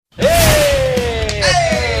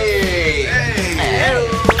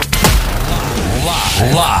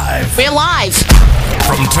We're live.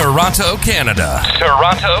 From Toronto, Canada.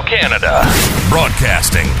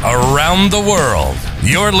 Broadcasting around the world.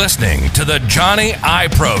 You're listening to the Johnny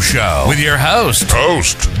iPro Show with your host,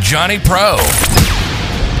 Johnny Pro.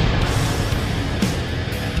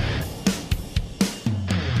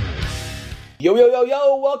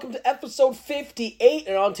 Yo, welcome to episode 58,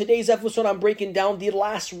 and on today's episode, I'm breaking down the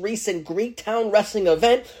last recent Greektown wrestling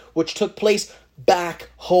event, which took place back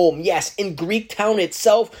home. Yes, in Greektown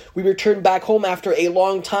itself, we returned back home after a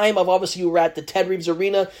long time of, obviously, we were at the Ted Reeves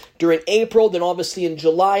Arena during April, then obviously in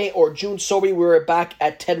July or June, we were back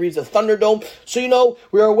at Ted Reeves, the Thunderdome. So,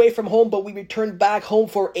 we were away from home, but we returned back home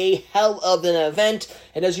for a hell of an event,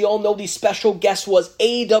 and as you all know, the special guest was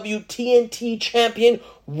AEW TNT champion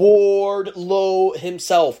Wardlow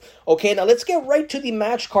himself. Okay, now let's get right to the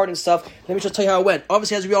match card and stuff. Let me just tell you how it went.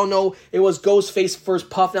 Obviously, as we all know, it was Ghostface versus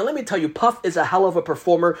Puff. Now, let me tell you, Puff is a hell of a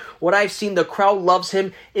performer. What I've seen, the crowd loves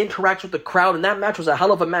him, interacts with the crowd, and that match was a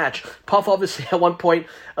hell of a match. Puff, obviously, at one point,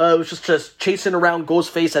 was just chasing around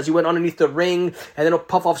Ghostface as he went underneath the ring, and then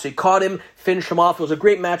Puff obviously caught him, finished him off. It was a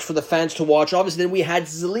great match for the fans to watch. Obviously, then we had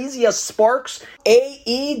Zenillia Sparks,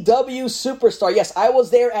 AEW superstar. Yes, I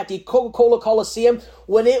was there at the Coca-Cola Coliseum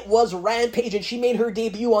when it was Rampage, and she made her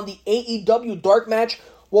debut on the AEW Dark match.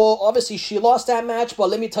 Well, obviously, she lost that match, but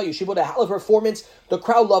let me tell you, she put a hell of a performance. The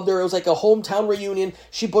crowd loved her. It was like a hometown reunion.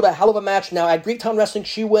 She put a hell of a match. Now, at Greektown Wrestling,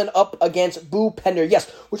 she went up against Boo Pender. Yes,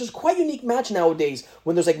 which is quite a unique match nowadays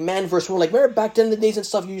when there's, man versus woman. Remember back then in the days and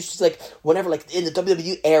stuff, you used to, whenever, in the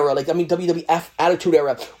WWE era, WWF Attitude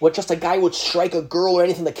Era, where just a guy would strike a girl or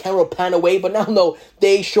anything, the camera would pan away. But now, no,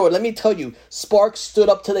 they showed. Let me tell you, Sparks stood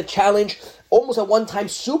up to the challenge. Almost at one time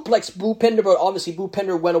suplex Boo Pender, but obviously Boo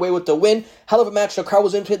Pender went away with the win. Hell of a match, the crowd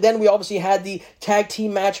was into it. Then we obviously had the tag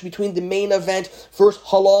team match between the main event versus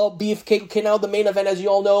Halal Beefcake. Okay, now the main event, as you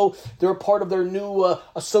all know, they're part of their new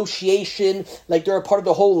association. They're a part of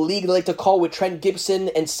the whole league they like to call with Trent Gibson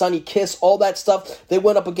and Sonny Kiss, all that stuff. They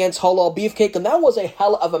went up against Halal Beefcake, and that was a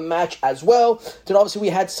hell of a match as well. Then obviously we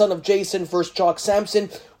had Son of Jason versus Jock Sampson,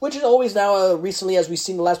 which is always now, recently, as we've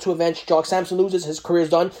seen the last two events, Jock Sampson loses, his career's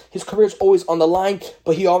done. His career's always on the line,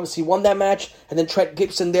 but he obviously won that match. And then Trent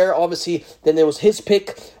Gibson there, obviously, then there was his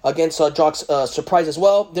pick against Jock's surprise as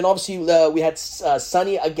well. Then obviously we had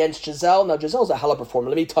Sonny against Giselle. Now, Giselle's a hell of a performer,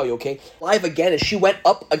 let me tell you, okay? Live again, and she went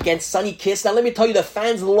up against Sonny Kiss. Now, let me tell you, the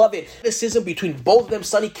fans love it. This isn't between both of them.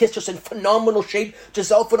 Sonny Kiss just in phenomenal shape.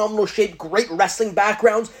 Giselle, phenomenal shape. Great wrestling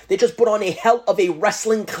backgrounds. They just put on a hell of a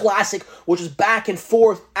wrestling classic, which is back and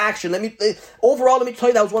forth action. Overall, let me tell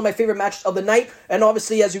you, that was one of my favorite matches of the night. And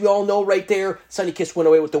obviously, as you all know right there, Sonny Kiss went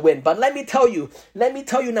away with the win. But let me tell you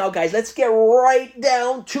now, guys, let's get right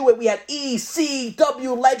down to it. We had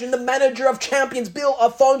ECW legend, the manager of champions, Bill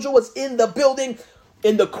Alfonso, was in the building,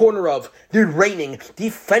 in the corner of the reigning,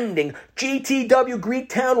 defending GTW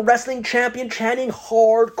Greektown Wrestling Champion, Channing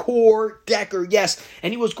Hardcore Decker. Yes,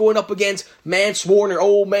 and he was going up against Mance Warner.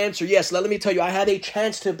 Oh, Mancer, yes, let me tell you, I had a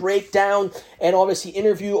chance to break down and obviously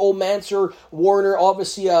interview old Mancer, Warner,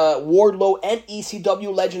 obviously Wardlow, and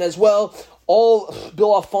ECW legend as well. All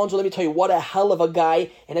Bill Alfonso, let me tell you, what a hell of a guy.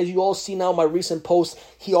 And as you all see now in my recent post,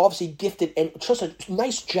 he obviously gifted, and just a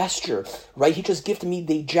nice gesture, right? He just gifted me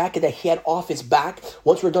the jacket that he had off his back.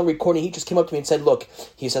 Once we were done recording, he just came up to me and said, look,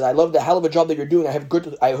 he said, I love the hell of a job that you're doing. I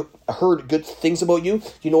heard good things about you.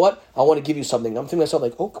 You know what? I want to give you something. I'm thinking to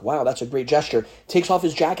myself, oh, wow, that's a great gesture. Takes off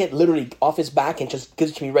his jacket, literally off his back, and just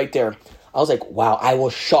gives it to me right there. I was like, wow, I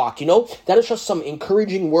was shocked. That is just some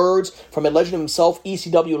encouraging words from a legend himself,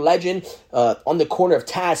 ECW legend, on the corner of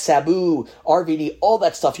Taz, Sabu, RVD, all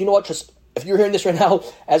that stuff. You know what? Just, if you're hearing this right now,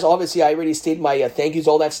 as obviously I already stated my thank yous,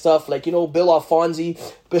 all that stuff. Bill Alfonso,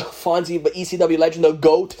 but ECW legend, the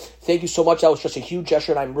GOAT. Thank you so much. That was just a huge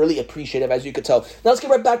gesture, and I'm really appreciative, as you could tell. Now let's get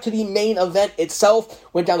right back to the main event itself.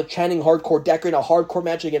 Went down to Channing Hardcore Decker in a hardcore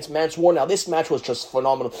match against Mance Warner. Now this match was just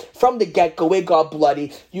phenomenal. From the get-go, it got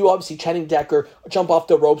bloody. You obviously, Channing Decker, jump off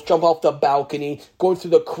the ropes, jump off the balcony, going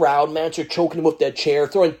through the crowd, Mancer choking him with the chair,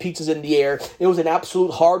 throwing pizzas in the air. It was an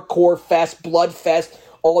absolute hardcore fest, blood fest,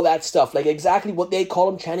 all that stuff. Exactly what they call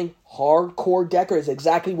him, Channing Hardcore Decker, is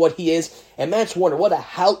exactly what he is. And Mance Warner, what a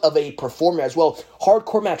hell of a performer as well.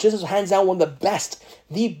 Hardcore match. This is hands down one of the best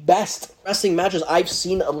wrestling matches I've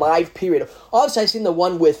seen live, period. Obviously, I've seen the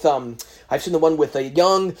one with Young. I've seen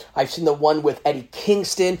the one with Eddie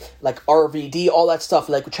Kingston, RVD, all that stuff.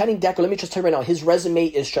 Channing Decker, let me just tell you right now, his resume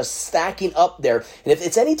is just stacking up there. And if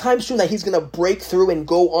it's any time soon that he's going to break through and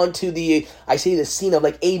go onto the scene of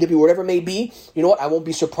AEW, whatever it may be, you know what? I won't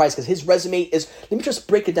be surprised, because his resume is, let me just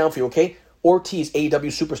break it down for you, okay? Ortiz, AEW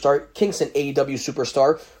superstar. Kingston, AEW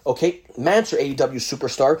superstar. Okay, Mansoor, AEW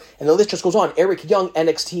superstar. And the list just goes on. Eric Young,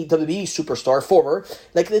 NXT WWE superstar, former.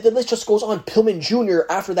 Like, the list just goes on. Pillman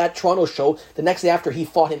Jr., after that Toronto show, the next day after he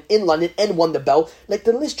fought him in London and won the belt. Like,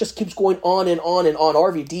 the list just keeps going on and on and on.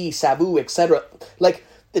 RVD, Sabu, etc. Like,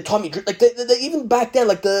 the Tommy, like, even back then,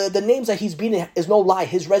 like, the names that he's beating is no lie.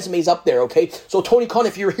 His resume's up there, okay? So, Tony Khan,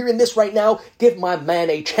 if you're hearing this right now, give my man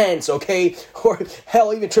a chance, okay? Or,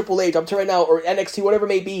 hell, even Triple H, I'm telling you right now, or NXT, whatever it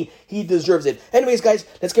may be, he deserves it. Anyways, guys,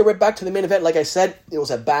 let's get right back to the main event. Like I said, it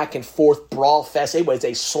was a back-and-forth brawl fest. It was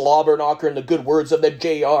a slobber knocker in the good words of the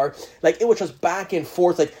JR. Like, it was just back and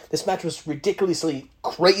forth. Like, this match was ridiculously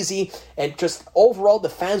crazy, and just overall, the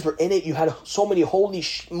fans were in it. You had so many holy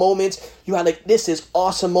moments. You had, like, this is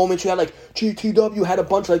awesome moments. You had, like, GTW had a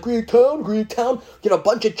bunch of, like, Greektown. You had a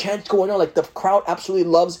bunch of chants going on. Like, the crowd absolutely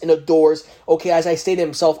loves and adores. Okay, as I stated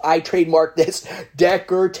himself, I trademarked this.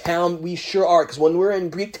 Decker Town, we sure are, because when we're in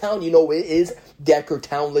Greektown, you know it is Decker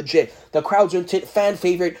Town legit. The crowd's into it, fan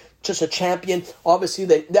favorite, just a champion. Obviously,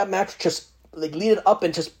 that match just, like, lead it up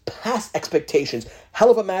and just past expectations.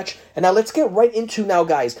 Hell of a match. And now let's get right into now,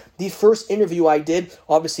 guys, the first interview I did,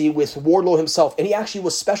 obviously, with Wardlow himself. And he actually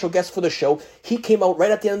was special guest for the show. He came out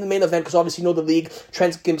right at the end of the main event, because obviously you know the league.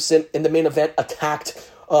 Trent Gibson in the main event attacked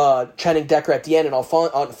Channing Decker at the end and on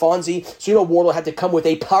Fonzie. So you know Wardlow had to come with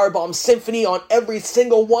a powerbomb symphony on every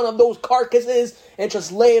single one of those carcasses and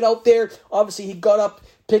just lay it out there. Obviously he got up,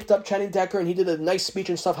 picked up Channing Decker, and he did a nice speech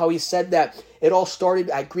and stuff, how he said that it all started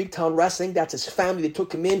at Greektown Wrestling. That's his family. They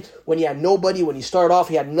took him in when he had nobody. When he started off,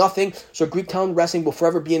 he had nothing. So Greektown Wrestling will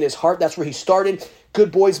forever be in his heart. That's where he started.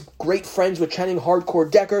 Good boys, great friends with Channing Hardcore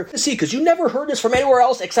Decker. See, because you never heard this from anywhere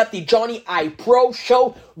else except the Johnny I Pro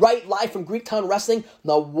show, right, live from Greektown Wrestling.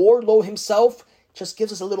 Now, Wardlow himself just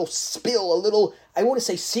gives us a little spill, a little, I want to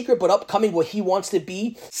say secret, but upcoming what he wants to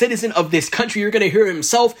be. Citizen of this country, you're going to hear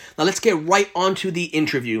himself. Now let's get right on to the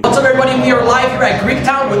interview. What's up, everybody? We are live here at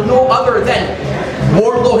Greektown with no other than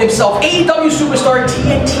Wardlow himself, AEW superstar,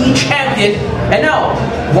 TNT champion. And now,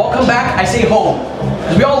 welcome back, I say home.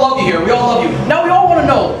 Because we all love you here, we all love you. Now we all want to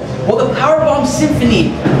know, will the Powerbomb Symphony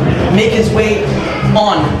make its way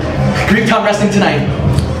on Greektown Wrestling tonight?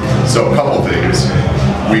 So a couple things.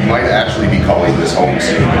 We might actually be calling this home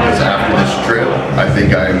soon, because after this trip, I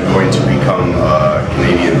think I'm going to become a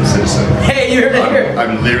Canadian citizen. Hey, you heard it here.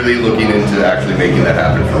 I'm literally looking into actually making that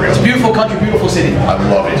happen for real. It's a beautiful country, beautiful city. I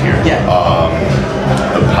love it here. Yeah.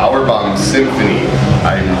 The Powerbomb Symphony,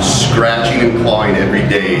 I'm scratching and clawing every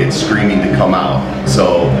day and screaming to come out.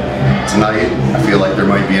 So tonight, I feel like there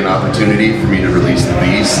might be an opportunity for me to release the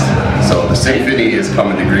beast. So the symphony is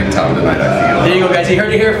coming to Greektown tonight, I feel. There you go, guys. You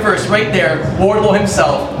heard it here first, right there. Wardlow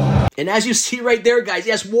himself. And as you see right there, guys,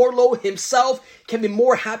 yes, Wardlow himself can be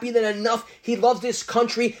more happy than enough. He loves this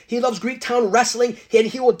country. He loves Greektown Wrestling, and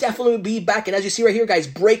he will definitely be back. And as you see right here, guys,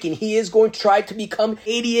 breaking, he is going to try to become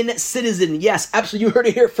Canadian citizen. Yes, absolutely. You heard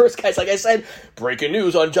it here first, guys. Like I said, breaking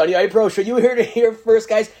news on Johnny I Pro Show. You heard it here first,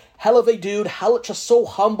 guys. Hell of a dude. Just so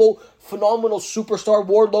humble. Phenomenal superstar.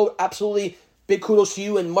 Wardlow, absolutely. Big kudos to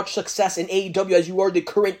you and much success in AEW as you are the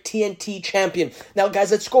current TNT champion. Now,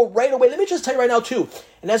 guys, let's go right away. Let me just tell you right now, too.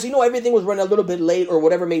 And as you know, everything was running a little bit late or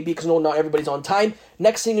whatever it may be because, no, not everybody's on time.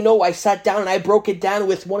 Next thing you know, I sat down and I broke it down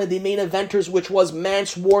with one of the main eventers, which was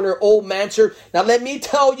Mance Warner, old Mansoor. Now, let me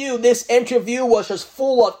tell you, this interview was just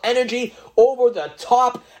full of energy, over the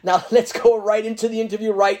top. Now, let's go right into the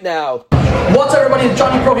interview right now. What's up, everybody? It's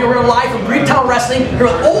Johnny Pro here. We're live from Greektown Wrestling. Here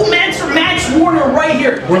with old Mansoor, Mance Warner right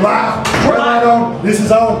here. We're live. We're live. On. This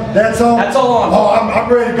is on. That's on. That's all on. Oh,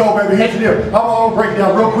 I'm ready to go, baby. Here's the deal. I'm going to break it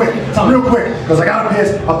down real quick. Because I got to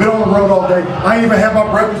piss. I've been on the road all day. I ain't even had my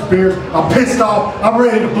breakfast beers. I'm pissed off. I'm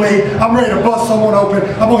ready to bleed. I'm ready to bust someone open.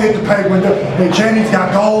 I'm going to hit the pay window. And Channing's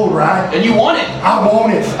got gold, right? And you want it. I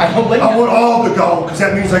want it. I don't blame you. I want all the gold because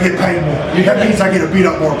that means I get paid more. That means I get to beat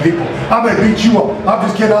up more people. I may beat you up. I'm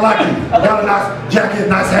just kidding. I like you. I got a nice jacket,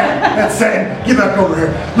 nice hat. That's saying, get back over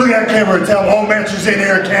here. Look at that camera and tell old Mansoor's in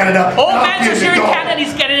here in Canada. Old Mansoor's here in Canada.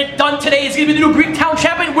 He's getting it done today. He's going to be the new Greektown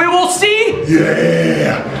champion. We will see.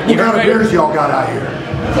 Yeah. What kind of beers y'all got out here?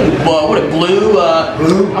 What a blue.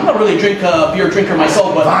 Blue? I'm not really a beer drinker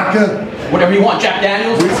myself, but vodka? Whatever you want. Jack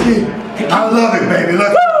Daniels. Whiskey? I love it, baby.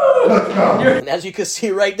 Let's go. And as you can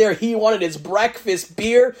see right there, he wanted his breakfast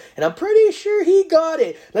beer, and I'm pretty sure he got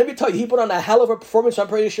it. Let me tell you, he put on a hell of a performance. I'm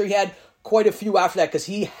pretty sure he had quite a few after that because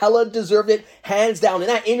he hella deserved it, hands down. And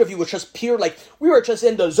that interview was just pure, like, we were just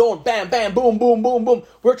in the zone, bam, bam, boom, boom, boom, boom.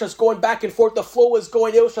 We're just going back and forth. The flow was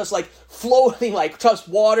going, it was just like floating like just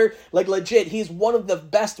water, like legit. He's one of the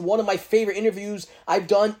best, one of my favorite interviews I've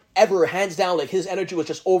done ever, hands down. Like, his energy was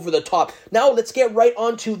just over the top. Now let's get right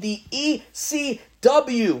on to the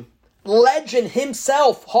ECW. Legend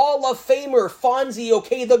himself, Hall of Famer, Fonzie,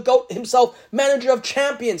 okay, the GOAT himself, manager of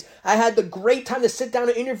champions. I had the great time to sit down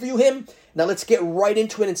and interview him. Now let's get right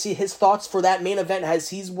into it and see his thoughts for that main event as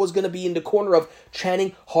he was going to be in the corner of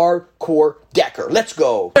Channing Hardcore Decker. Let's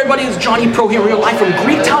go. Hey everybody, it's Johnny Pro here, real live from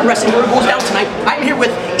Greektown Wrestling, where it goes down tonight. I'm here with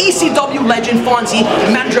ECW legend Fonzie,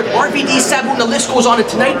 manager of RVD Sabu, and the list goes on. And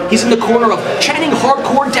tonight, he's in the corner of Channing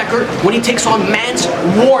Hardcore Decker when he takes on Mance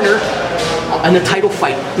Warner in the title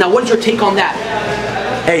fight. Now, what is your take on that?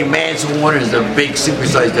 Hey, Mance Warner is a big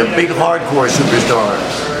superstar. He's a big hardcore superstar.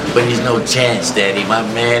 But he's no chance, Daddy. My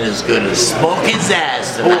man is gonna smoke his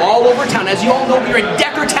ass tonight. Oh, all over town. As you all know, we're in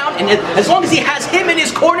Deckertown, and as long as he has him in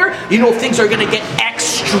his corner, you know things are gonna get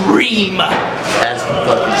extreme. That's for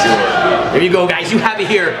fucking sure. There you go, guys. You have it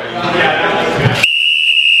here.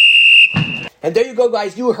 And there you go,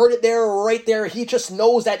 guys. You heard it there, right there. He just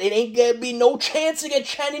knows that it ain't gonna be no chance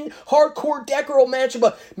against Channing Hardcore Decker or Mancher.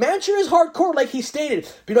 But Mancher is hardcore, like he stated.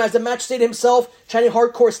 But, as the match stated himself, Channing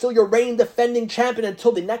Hardcore is still your reigning defending champion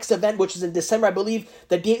until the next event, which is in December. I believe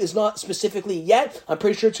the date is not specifically yet. I'm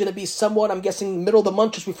pretty sure it's gonna be somewhat, I'm guessing, middle of the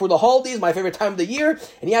month, just before the holidays. My favorite time of the year.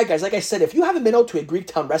 And yeah, guys, like I said, if you haven't been out to a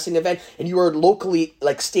Greektown wrestling event and you are locally,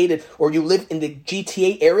 like stated, or you live in the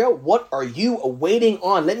GTA area, what are you waiting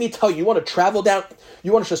on? Let me tell you, you want to travel down,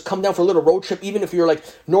 you want to just come down for a little road trip, even if you're like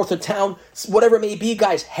north of town, whatever it may be,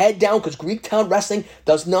 guys, head down, because Greektown Wrestling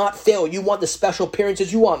does not fail. You want the special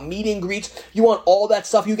appearances, you want meet and greets, you want all that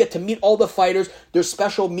stuff. You get to meet all the fighters, there's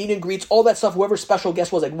special meet and greets, all that stuff. Whoever special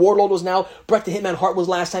guest was, like Warlord was now, Bret the Hitman Hart was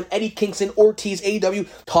last time, Eddie Kingston, Ortiz, AEW,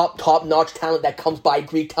 top-notch talent that comes by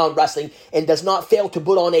Greektown Wrestling and does not fail to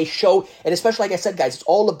put on a show. And especially, like I said, guys, it's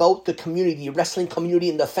all about the community, the wrestling community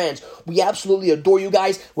and the fans. We absolutely adore you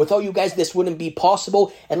guys. Without you guys, this wouldn't be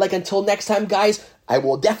possible. And like, until next time, guys, I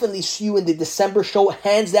will definitely see you in the December show,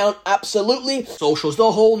 hands down, absolutely. Socials,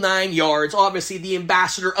 the whole 9 yards. Obviously, the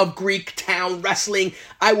ambassador of Greektown Wrestling.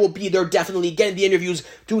 I will be there, definitely getting the interviews,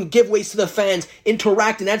 doing giveaways to the fans,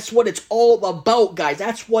 interacting. That's what it's all about, guys.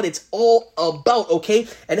 That's what it's all about, okay?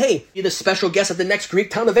 And hey, you're the special guest at the next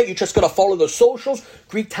Greektown event. You just gotta follow the socials,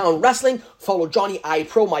 Greektown Wrestling, follow Johnny I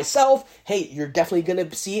Pro, myself. Hey, you're definitely gonna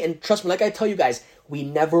see, and trust me, like I tell you guys, we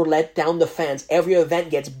never let down the fans. Every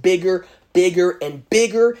event gets bigger and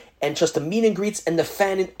bigger, and just the meet and greets and the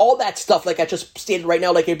fan and all that stuff, like I just stated right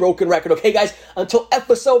now, like a broken record. Okay, guys, until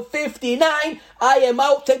episode 59, I am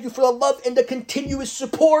out. Thank you for the love and the continuous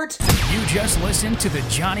support. You just listened to the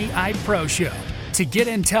Johnny I Pro Show. To get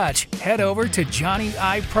in touch, head over to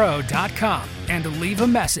JohnnyIPro.com and leave a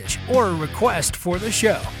message or a request for the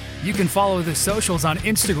show. You can follow the socials on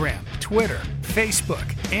Instagram, Twitter, Facebook,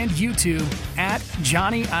 and YouTube at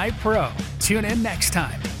Johnny I Pro. Tune in next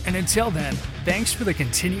time. And until then, thanks for the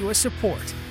continuous support.